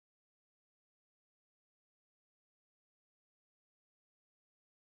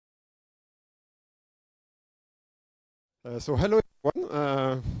So hello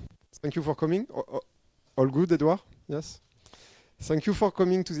everyone. Thank you for coming. All good, Edouard? Yes. Thank you for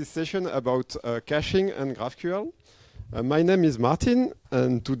coming to this session about caching and GraphQL. My name is Martin,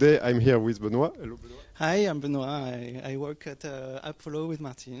 and today I'm here with Benoit. Hello, Benoit. Hi, I'm Benoit. I work at Apollo with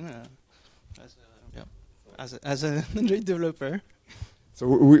Martin as an Android developer. So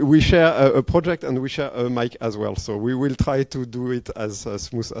we share a project and we share a mic as well. So we will try to do it as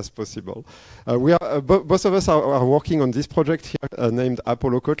smooth as possible. Both of us are working on this project here named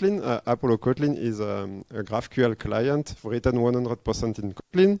Apollo Kotlin. Apollo Kotlin is a GraphQL client written 100% in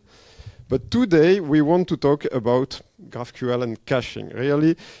Kotlin. But today we want to talk about GraphQL and caching.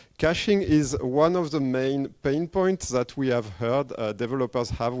 Really, caching is one of the main pain points that we have heard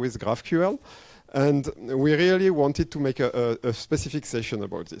developers have with GraphQL. And we really wanted to make a specific session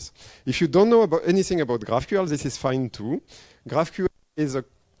about this. If you don't know anything about GraphQL, this is fine too. GraphQL is a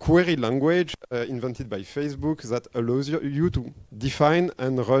query language invented by Facebook that allows you to define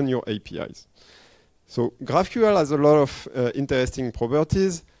and run your APIs. So GraphQL has a lot of interesting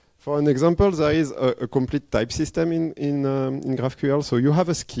properties. For an example, there is a complete type system in GraphQL. So you have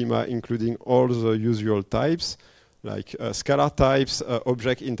a schema including all the usual types, like scalar types,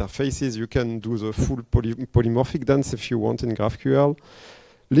 object interfaces. You can do the full polymorphic dance if you want in GraphQL.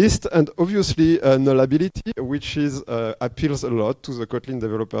 List, and obviously nullability, which appeals a lot to the Kotlin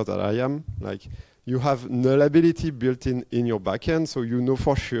developer that I am. Like, you have nullability built in your backend, so you know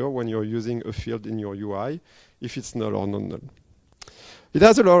for sure when you're using a field in your UI if it's null or non-null. It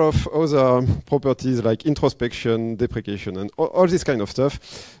has a lot of other properties like introspection, deprecation, and all this kind of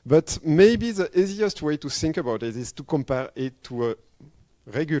stuff. But maybe the easiest way to think about it is to compare it to a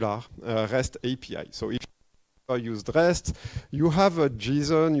regular REST API. So if you used REST, you have a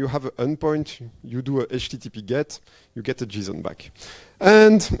JSON, you have an endpoint, you do a HTTP GET, you get a JSON back.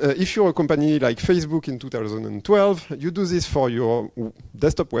 And if you're a company like Facebook in 2012, you do this for your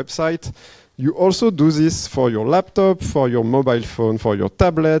desktop website. You also do this for your laptop, for your mobile phone, for your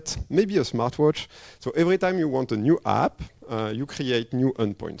tablet, maybe a smartwatch. So every time you want a new app, you create new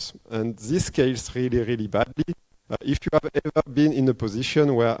endpoints. And this scales really, really badly. If you have ever been in a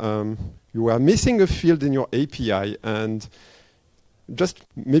position where you were missing a field in your API and just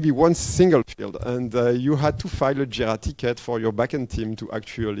maybe one single field, and you had to file a Jira ticket for your backend team to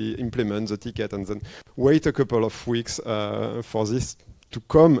actually implement the ticket and then wait a couple of weeks for this to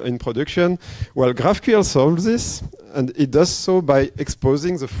come in production. Well, GraphQL solves this, and it does so by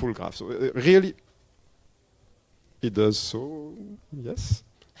exposing the full graph. So really, it does so, yes?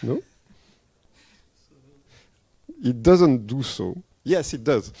 No? It doesn't do so. Yes, it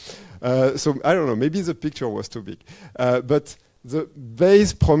does. So I don't know, maybe the picture was too big. But the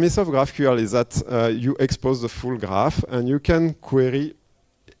base promise of GraphQL is that you expose the full graph and you can query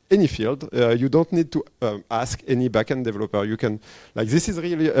any field. You don't need to ask any backend developer. You can, like, this is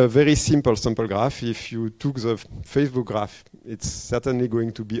really a very simple graph. If you took the Facebook graph, it's certainly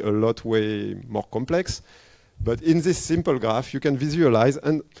going to be a lot way more complex. But in this simple graph, you can visualize,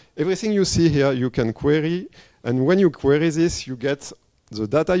 and everything you see here, you can query. And when you query this, you get the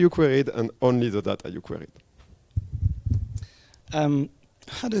data you queried and only the data you queried.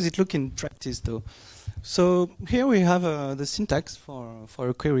 How does it look in practice, though? So here we have the syntax for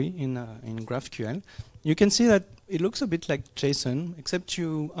a query in GraphQL. You can see that it looks a bit like JSON, except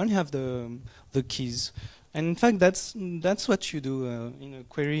you only have the keys. And in fact, that's what you do in a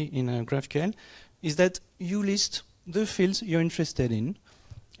query in GraphQL, is that you list the fields you're interested in.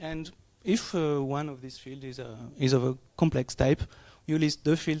 And if one of these fields is of a complex type, you list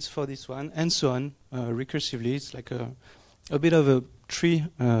the fields for this one, and so on, recursively. It's like a bit of a tree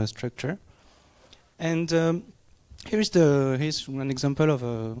structure. And here's one example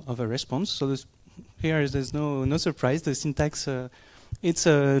of a response. So there's no surprise. The syntax, it's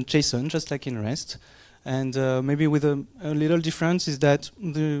a JSON, just like in REST. And maybe with a little difference is that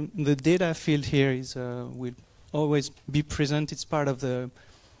the data field here will always be present. It's part of the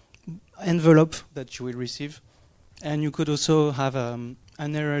envelope that you will receive. And you could also have an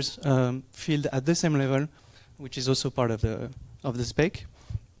errors field at the same level, which is also part of the spec.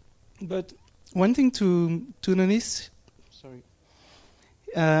 But one thing to notice,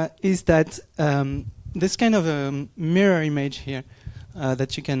 is that there's kind of a mirror image here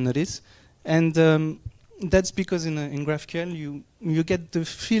that you can notice, and that's because in GraphQL you get the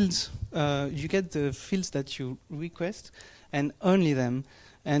fields that you request, and only them.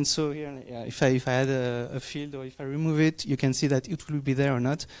 And so here, if I add a field or if I remove it, you can see that it will be there or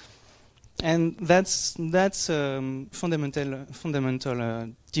not. And that's fundamental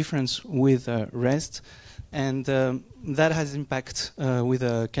difference with REST, and that has impact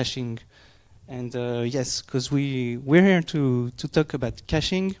with caching And yes, because we're here to talk about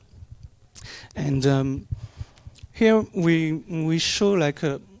caching. And here we show like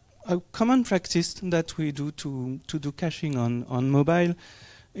a common practice that we do to do caching on mobile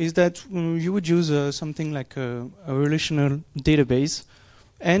is that you would use something like a relational database,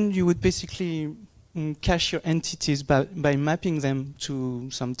 and you would basically cache your entities by mapping them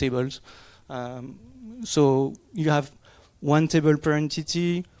to some tables. So you have one table per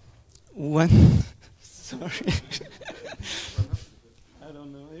entity, one. Sorry. I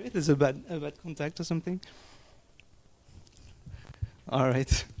don't know. Maybe there's a bad contact or something. All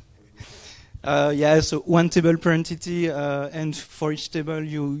right. Yeah, so one table per entity, and for each table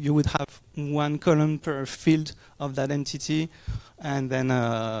you would have one column per field of that entity, and then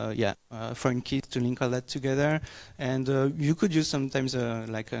foreign keys to link all that together. And you could use sometimes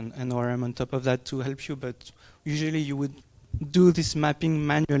like an ORM on top of that to help you, but usually you would do this mapping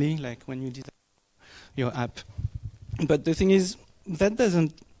manually, like when you did your app. But the thing is, that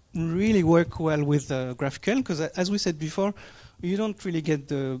doesn't really work well with GraphQL, because as we said before, you don't really get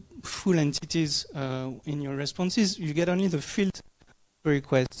the full entities in your responses. You get only the field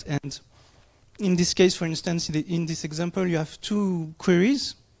requests. And in this case, for instance, in this example, you have two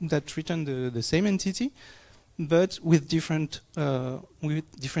queries that return the same entity, but with different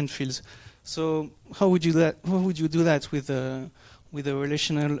fields. So how would you do that with a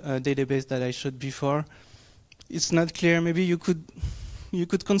relational database that I showed before? It's not clear. Maybe you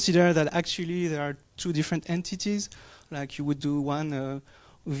could consider that actually there are two different entities. Like you would do one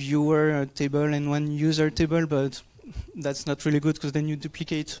viewer table and one user table, but that's not really good because then you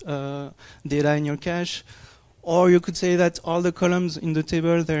duplicate data in your cache. Or you could say that all the columns in the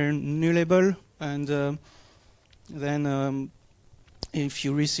table, they're nullable, and then if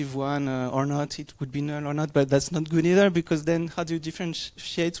you receive one or not, it would be null or not, but that's not good either, because then how do you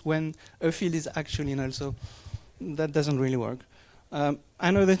differentiate when a field is actually null? So that doesn't really work.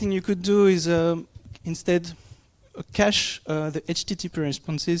 Another thing you could do is instead cache the HTTP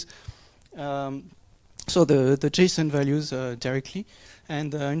responses, so the JSON values directly,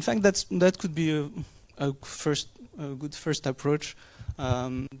 and in fact that could be a good first approach,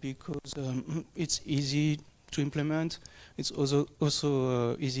 because it's easy to implement. It's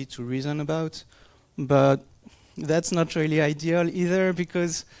also easy to reason about, but that's not really ideal either,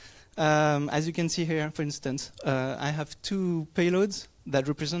 because as you can see here, for instance, I have two payloads that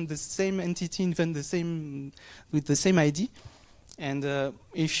represent the same entity, even with the same ID. And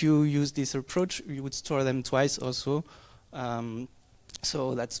if you use this approach, you would store them twice also.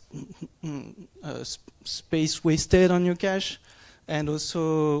 So that's space wasted on your cache. And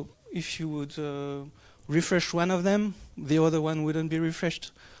also, if you would refresh one of them, the other one wouldn't be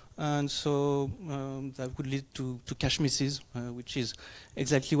refreshed. And so that would lead to cache misses, which is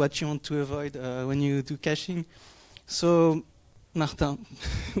exactly what you want to avoid when you do caching. So, Martin,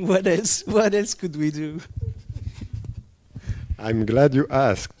 what else could we do? I'm glad you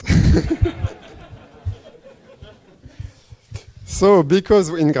asked. So, because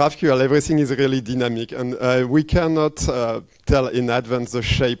in GraphQL everything is really dynamic, and we cannot tell in advance the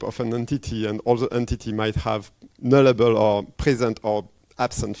shape of an entity, and all the entity might have nullable or present or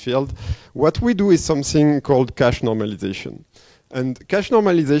absent field, what we do is something called cache normalization. And cache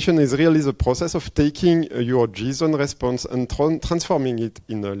normalization is really the process of taking your JSON response and transforming it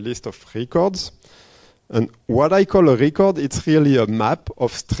in a list of records. And what I call a record, it's really a map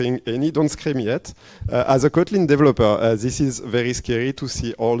of string any. Don't scream yet. As a Kotlin developer, this is very scary to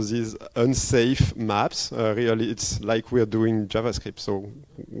see all these unsafe maps. Really, it's like we're doing JavaScript. So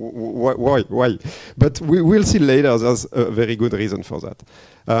why? But we will see later there's a very good reason for that.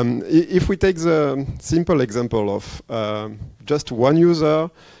 If we take the simple example of just one user,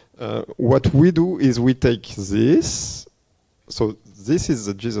 what we do is we take this. So this is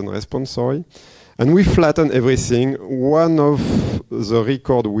the JSON response, sorry. And we flatten everything. One of the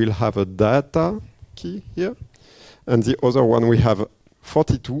record will have a data key here, and the other one we have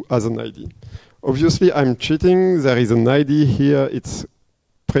 42 as an ID. Obviously, I'm cheating. There is an ID here. It's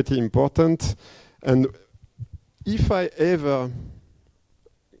pretty important. And if I ever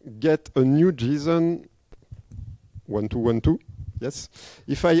get a new JSON, 1212, yes.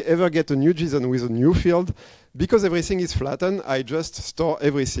 If I ever get a new JSON with a new field, because everything is flattened, I just store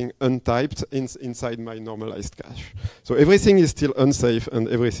everything untyped inside my normalized cache. So everything is still unsafe, and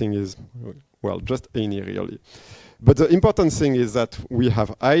everything is, well, just any really. But the important thing is that we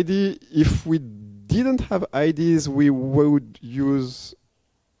have ID. If we didn't have IDs, we would use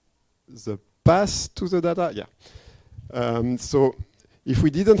the path to the data. Yeah. So if we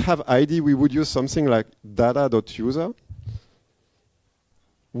didn't have ID, we would use something like data.user,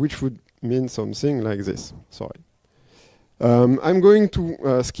 which would means something like this. Sorry. I'm going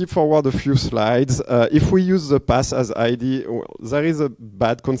to skip forward a few slides. If we use the pass as ID, well, there is a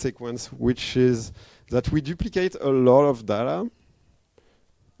bad consequence, which is that we duplicate a lot of data,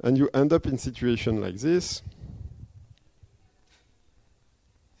 and you end up in a situation like this.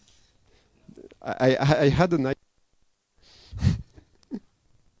 I had an idea.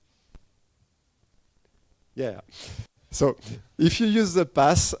 Yeah. So if you use the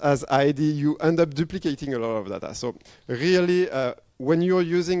pass as ID, you end up duplicating a lot of data. So really, when you're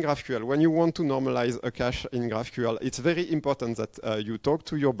using GraphQL, when you want to normalize a cache in GraphQL, it's very important that you talk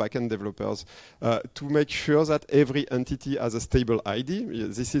to your backend developers to make sure that every entity has a stable ID.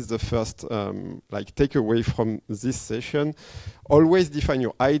 This is the first like takeaway from this session. Always define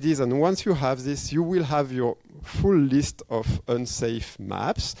your IDs, and once you have this, you will have your full list of unsafe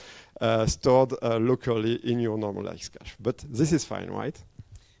maps stored locally in your normalized cache. But this is fine, right?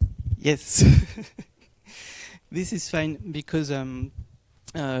 Yes. This is fine because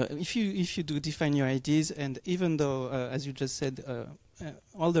if you do define your IDs, and even though, as you just said,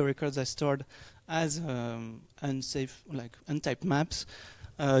 all the records are stored as unsafe, like untyped maps,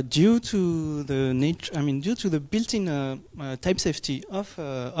 due to the nature, due to the built-in type safety of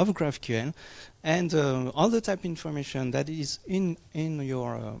GraphQL, and all the type information that is in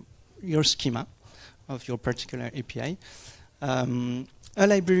your schema of your particular API, a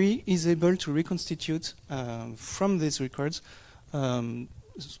library is able to reconstitute from these records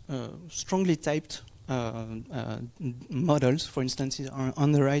strongly typed models. For instance,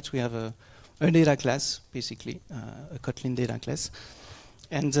 on the right we have a data class, basically a Kotlin data class,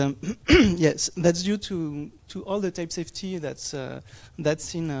 and yes, that's due to all the type safety that's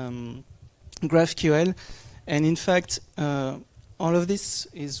in GraphQL, and in fact. All of this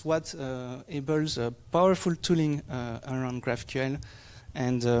is what enables powerful tooling around GraphQL,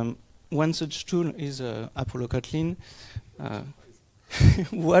 and one such tool is Apollo Kotlin.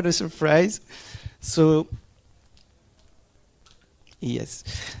 What a surprise! So yes,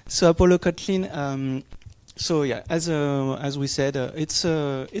 so Apollo Kotlin. So yeah, as we said, it's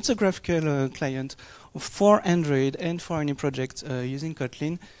a GraphQL client for Android and for any project using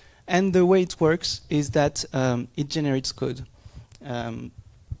Kotlin, and the way it works is that it generates code.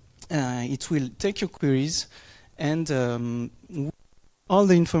 It will take your queries and all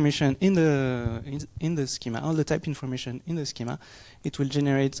the information in the schema, all the type information in the schema. It will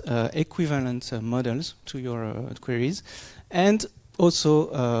generate equivalent models to your queries, and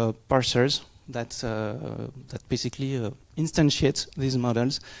also parsers that basically instantiate these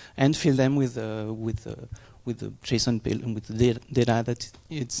models and fill them with the JSON payload, with the data that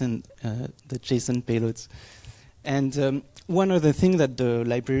it's in the JSON payloads. And one other thing that the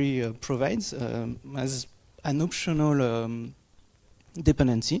library provides as an optional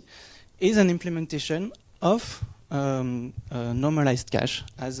dependency is an implementation of normalized cache,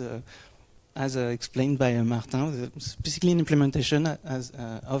 as explained by Martin. It's basically an implementation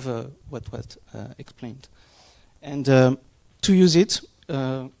of what was explained. And to use it,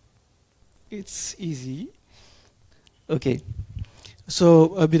 it's easy. Okay,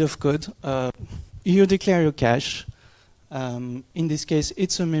 so a bit of code. You declare your cache. In this case,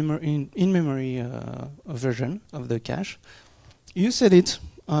 it's a in-memory version of the cache. You set it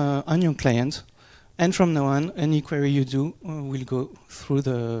on your client, and from now on, any query you do will go through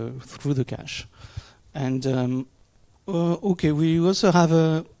the cache. And okay, we also have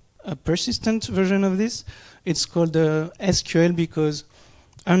a persistent version of this. It's called SQL because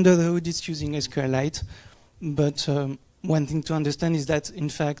under the hood it's using SQLite. But one thing to understand is that, in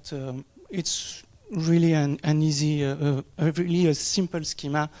fact, it's really an easy, really a simple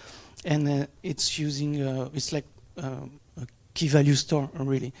schema, and it's using, it's like a key value store,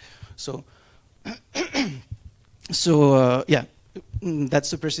 really. So, yeah,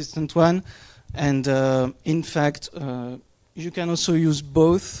 that's the persistent one. And in fact, you can also use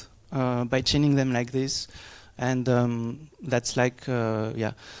both by chaining them like this. And that's like,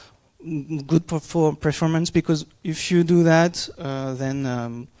 yeah, good for performance, because if you do that,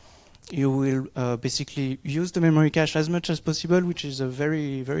 then you will basically use the memory cache as much as possible, which is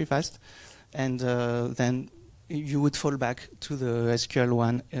very, very fast. And then you would fall back to the SQL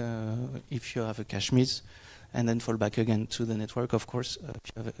one if you have a cache miss, and then fall back again to the network, of course,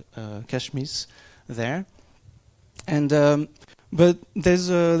 if you have a cache miss there. And but there's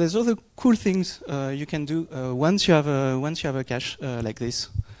other cool things you can do once you have a cache like this.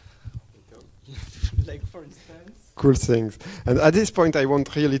 Like, for instance. Cool things. And at this point, I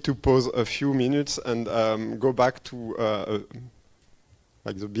want really to pause a few minutes and go back to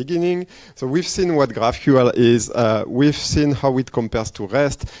like the beginning. So we've seen what GraphQL is, we've seen how it compares to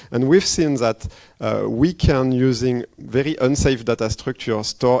REST, and we've seen that we can, using very unsafe data structure,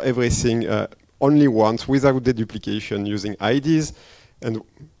 store everything only once without deduplication using IDs. And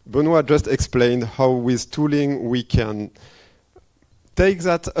Benoit just explained how with tooling we can take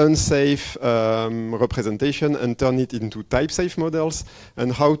that unsafe representation and turn it into type-safe models,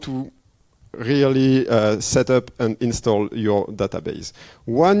 and how to really set up and install your database.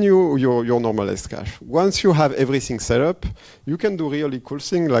 Your normalized cache. Once you have everything set up, you can do really cool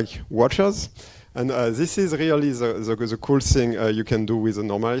things like watchers. And this is really the cool thing you can do with a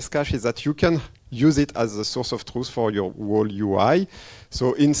normalized cache, is that you can use it as a source of truth for your whole UI.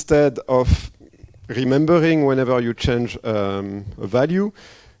 So instead of remembering whenever you change a value,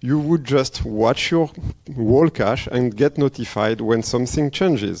 you would just watch your whole cache and get notified when something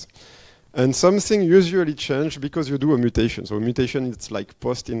changes. And something usually changes because you do a mutation. So a mutation, it's like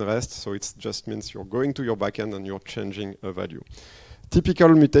post in REST, so it just means you're going to your backend and you're changing a value. Typical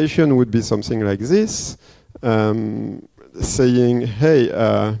mutation would be something like this, saying, hey,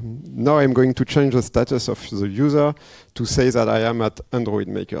 now I'm going to change the status of the user to say that I am at Android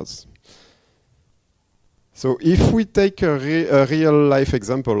Makers. So if we take a real-life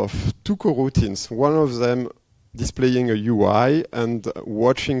example of two coroutines, one of them displaying a UI and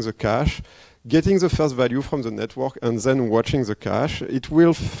watching the cache, getting the first value from the network, and then watching the cache, it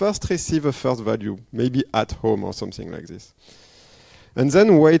will first receive a first value, maybe at home or something like this. And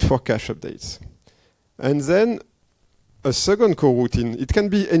then wait for cache updates. And then a second coroutine, it can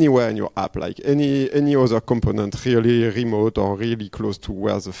be anywhere in your app, like any other component, really remote or really close to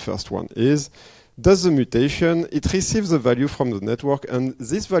where the first one is, does the mutation, it receives the value from the network, and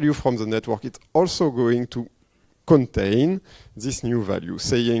this value from the network is also going to contain this new value,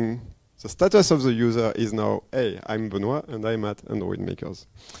 saying the status of the user is now, hey, I'm Benoit and I'm at Android Makers.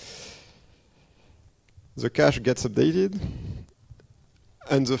 The cache gets updated,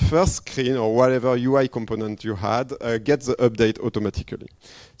 and the first screen or whatever UI component you had gets the update automatically.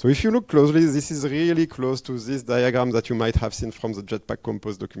 So if you look closely, this is really close to this diagram that you might have seen from the Jetpack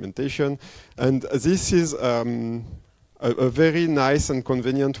Compose documentation. And this is a very nice and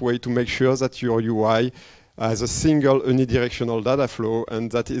convenient way to make sure that your UI has a single unidirectional data flow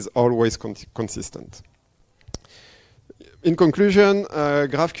and that is always consistent. In conclusion,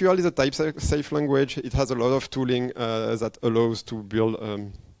 GraphQL is a type-safe language. It has a lot of tooling that allows to build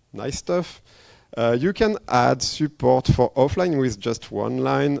nice stuff. You can add support for offline with just one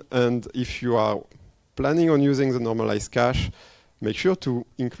line, and if you are planning on using the normalized cache, make sure to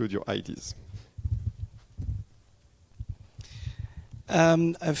include your IDs.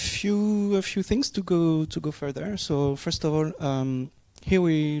 A few things to go further. So first of all, here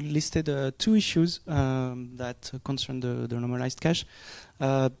we listed two issues that concern the normalized cache.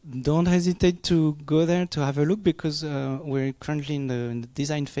 Don't hesitate to go there to have a look, because we're currently in the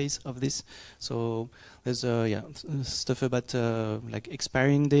design phase of this. So there's stuff about like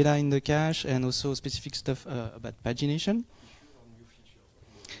expiring data in the cache, and also specific stuff about pagination.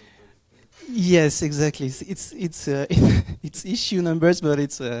 Yes, exactly. It's issue numbers, but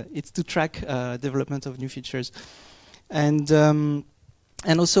it's to track development of new features, and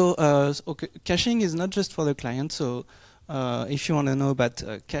also caching is not just for the client. So if you want to know about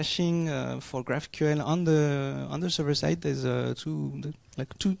caching for GraphQL on the server side, there's two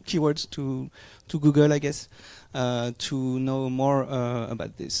keywords to Google, I guess, to know more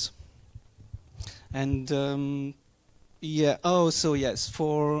about this. And yeah. Oh, so yes,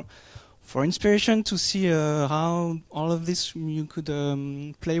 for inspiration to see how all of this you could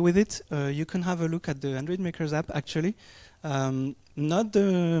play with it, you can have a look at the Android Makers app. Actually, not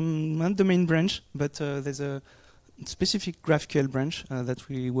the main branch, but there's a specific GraphQL branch that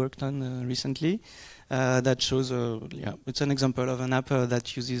we worked on recently that shows. It's an example of an app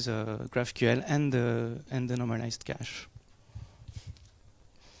that uses GraphQL and the normalized cache.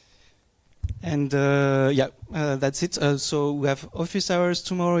 And that's it. So we have office hours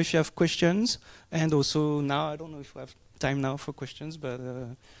tomorrow if you have questions, and also now, I don't know if we have time now for questions, but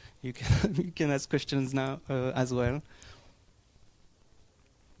you can you can ask questions now as well.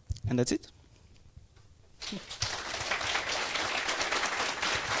 And that's it.